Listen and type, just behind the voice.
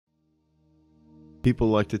People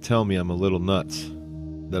like to tell me I'm a little nuts,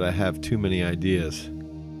 that I have too many ideas.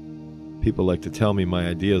 People like to tell me my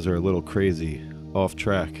ideas are a little crazy, off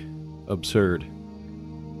track, absurd.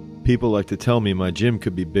 People like to tell me my gym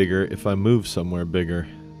could be bigger if I move somewhere bigger,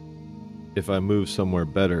 if I move somewhere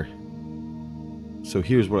better. So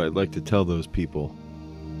here's what I'd like to tell those people.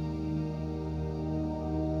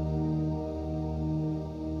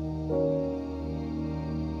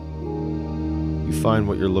 You find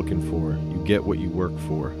what you're looking for, you get what you work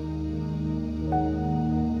for.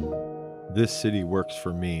 This city works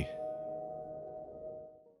for me.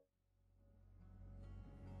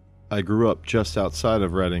 I grew up just outside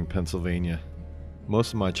of Reading, Pennsylvania.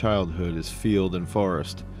 Most of my childhood is field and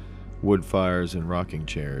forest, wood fires and rocking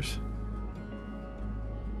chairs.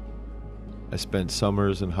 I spent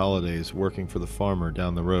summers and holidays working for the farmer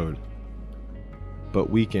down the road. But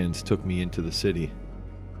weekends took me into the city,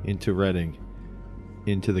 into Reading,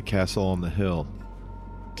 into the castle on the hill,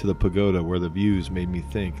 to the pagoda where the views made me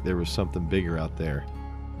think there was something bigger out there,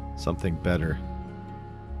 something better.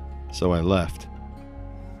 So I left.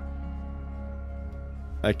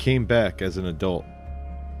 I came back as an adult.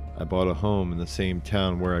 I bought a home in the same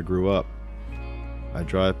town where I grew up. I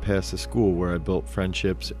drive past the school where I built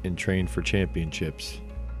friendships and trained for championships.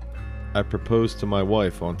 I proposed to my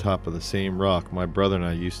wife on top of the same rock my brother and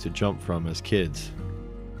I used to jump from as kids.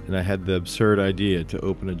 And I had the absurd idea to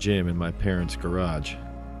open a gym in my parents' garage.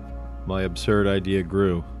 My absurd idea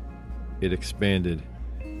grew. It expanded.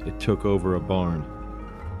 It took over a barn.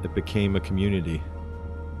 It became a community.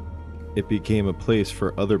 It became a place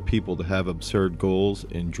for other people to have absurd goals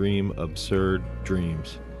and dream absurd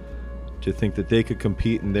dreams. To think that they could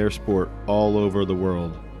compete in their sport all over the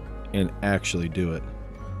world and actually do it.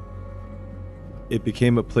 It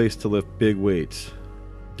became a place to lift big weights,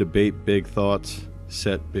 debate big thoughts,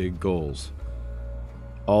 set big goals.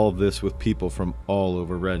 All of this with people from all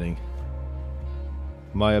over Reading.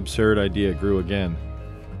 My absurd idea grew again,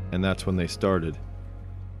 and that's when they started.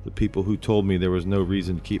 The people who told me there was no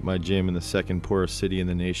reason to keep my gym in the second poorest city in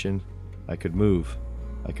the nation. I could move,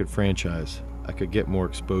 I could franchise, I could get more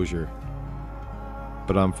exposure.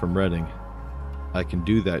 But I'm from Reading. I can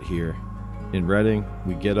do that here. In Reading,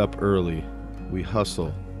 we get up early, we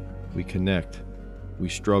hustle, we connect, we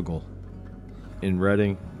struggle. In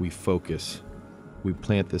Reading, we focus, we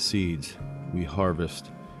plant the seeds, we harvest,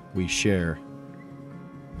 we share.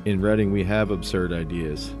 In Reading, we have absurd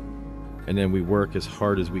ideas. And then we work as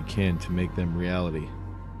hard as we can to make them reality.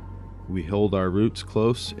 We hold our roots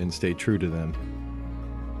close and stay true to them.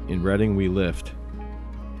 In Reading, we lift.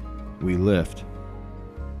 We lift.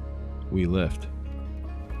 We lift.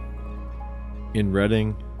 In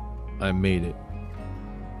Reading, I made it.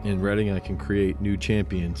 In Reading, I can create new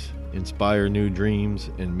champions, inspire new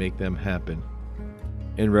dreams, and make them happen.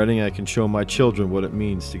 In Reading, I can show my children what it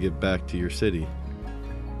means to give back to your city.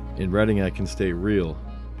 In Reading, I can stay real.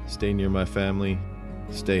 Stay near my family,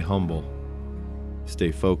 stay humble,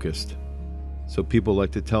 stay focused. So people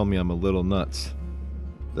like to tell me I'm a little nuts,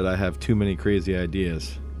 that I have too many crazy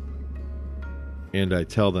ideas. And I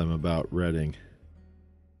tell them about Reading.